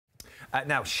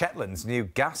Now, Shetland's new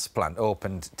gas plant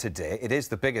opened today. It is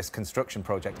the biggest construction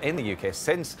project in the UK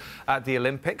since the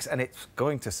Olympics, and it's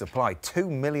going to supply 2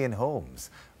 million homes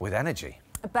with energy.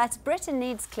 But Britain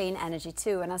needs clean energy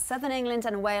too, and as southern England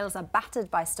and Wales are battered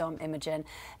by Storm Imogen,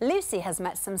 Lucy has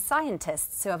met some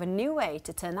scientists who have a new way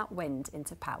to turn that wind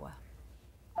into power.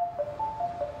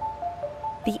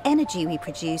 The energy we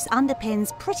produce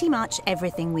underpins pretty much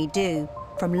everything we do,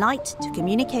 from light to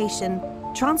communication,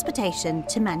 transportation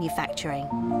to manufacturing.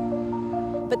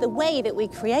 But the way that we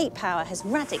create power has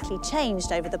radically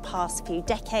changed over the past few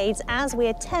decades as we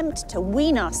attempt to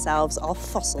wean ourselves off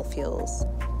fossil fuels.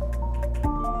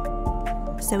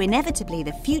 So inevitably,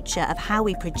 the future of how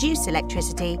we produce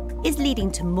electricity is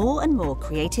leading to more and more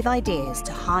creative ideas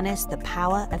to harness the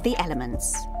power of the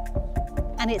elements.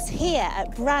 And it's here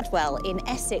at Bradwell in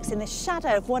Essex, in the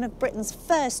shadow of one of Britain's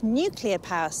first nuclear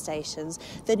power stations,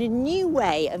 that a new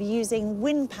way of using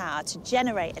wind power to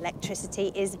generate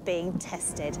electricity is being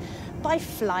tested by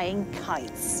flying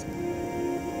kites.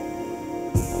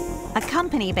 A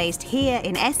company based here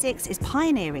in Essex is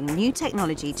pioneering new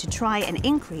technology to try and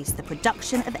increase the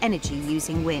production of energy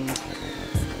using wind.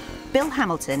 Bill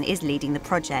Hamilton is leading the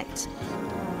project.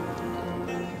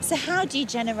 So how do you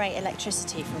generate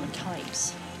electricity from a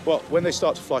kite? Well, when they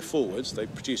start to fly forwards, they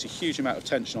produce a huge amount of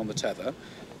tension on the tether.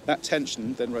 That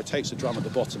tension then rotates a drum at the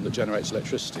bottom that generates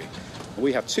electricity. And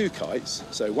we have two kites,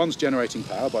 so one's generating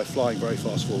power by flying very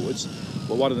fast forwards,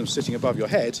 while one of them's sitting above your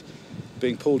head,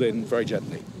 being pulled in very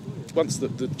gently. Once the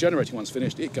generating one's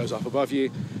finished, it goes up above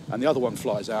you, and the other one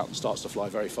flies out and starts to fly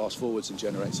very fast forwards and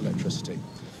generates electricity.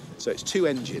 So it's two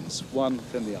engines, one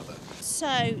then the other.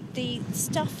 So the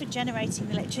stuff for generating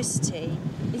electricity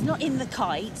is not in the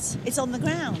kite, it's on the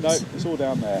ground? No, it's all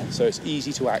down there, so it's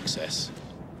easy to access.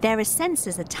 There are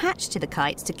sensors attached to the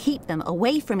kites to keep them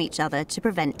away from each other to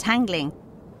prevent tangling.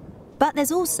 But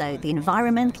there's also the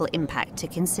environmental impact to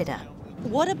consider.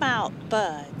 What about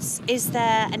birds? Is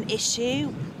there an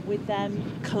issue with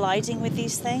them colliding with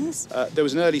these things? There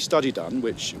was an early study done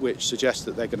which suggests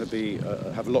that they're going to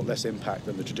have a lot less impact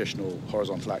than the traditional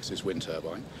horizontal axis wind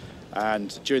turbine.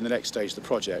 And during the next stage of the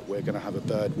project, we're going to have a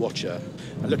bird watcher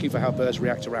and looking for how birds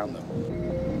react around them.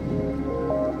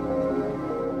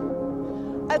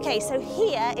 OK, so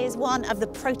here is one of the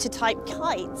prototype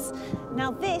kites.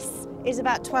 Now this is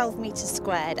about 12 metres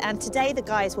squared, and today the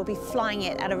guys will be flying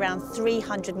it at around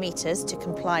 300 metres to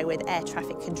comply with air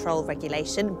traffic control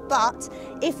regulation. But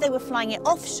if they were flying it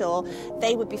offshore,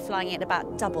 they would be flying it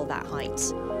about double that height.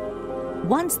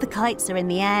 Once the kites are in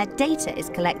the air, data is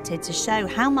collected to show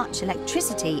how much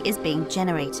electricity is being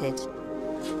generated.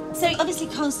 So you're obviously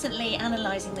constantly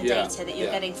analysing the data that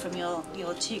you're getting from your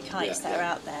two kites that are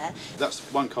out there. That's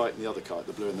one kite and the other kite,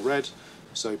 the blue and the red.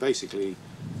 So basically,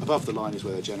 above the line is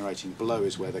where they're generating, below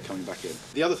is where they're coming back in.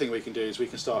 The other thing we can do is we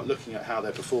can start looking at how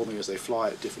they're performing as they fly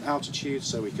at different altitudes,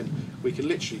 so we can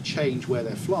literally change where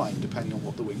they're flying depending on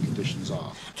what the wind conditions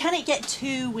are. Can it get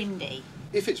too windy?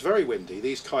 If it's very windy,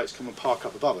 these kites come and park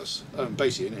up above us.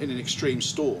 Basically, in an extreme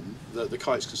storm, the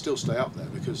kites can still stay up there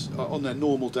because on their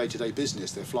normal day-to-day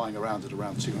business, they're flying around at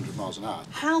around 200 miles an hour.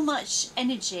 How much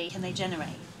energy can they generate?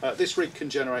 This rig can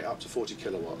generate up to 40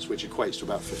 kilowatts, which equates to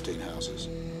about 15 houses.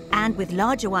 And with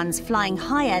larger ones flying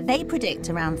higher, they predict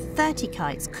around 30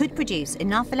 kites could produce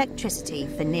enough electricity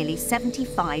for nearly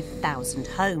 75,000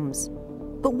 homes.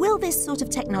 But will this sort of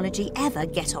technology ever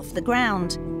get off the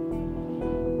ground?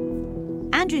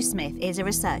 Andrew Smith is a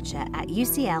researcher at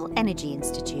UCL Energy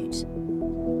Institute.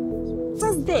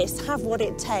 Does this have what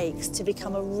it takes to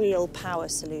become a real power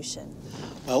solution?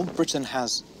 Well, Britain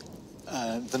has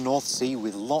the North Sea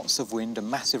with lots of wind, a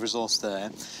massive resource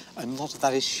there, and a lot of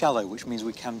that is shallow, which means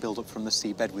we can build up from the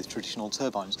seabed with traditional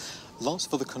turbines. Lots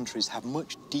of other countries have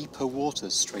much deeper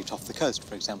waters straight off the coast,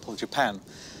 for example, Japan.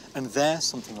 And there,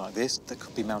 something like this, that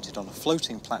could be mounted on a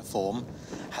floating platform,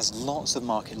 has lots of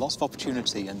market, lots of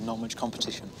opportunity and not much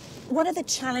competition. What are the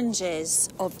challenges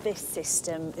of this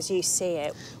system as you see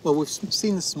it? Well, we've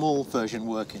seen the small version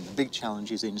working. The big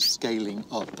challenge is in scaling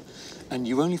up. And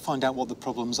you only find out what the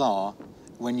problems are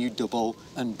when you double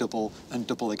and double and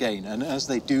double again. And as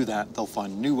they do that, they'll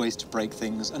find new ways to break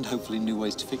things and hopefully new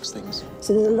ways to fix things.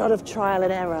 So there's a lot of trial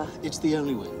and error. It's the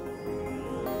only way.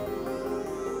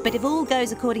 But if all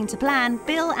goes according to plan,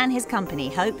 Bill and his company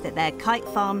hope that their kite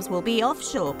farms will be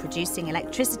offshore producing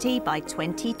electricity by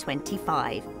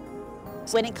 2025.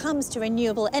 When it comes to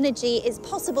renewable energy, it's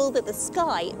possible that the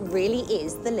sky really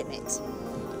is the limit.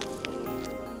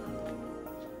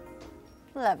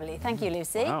 Lovely. Thank you,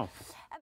 Lucy. Wow.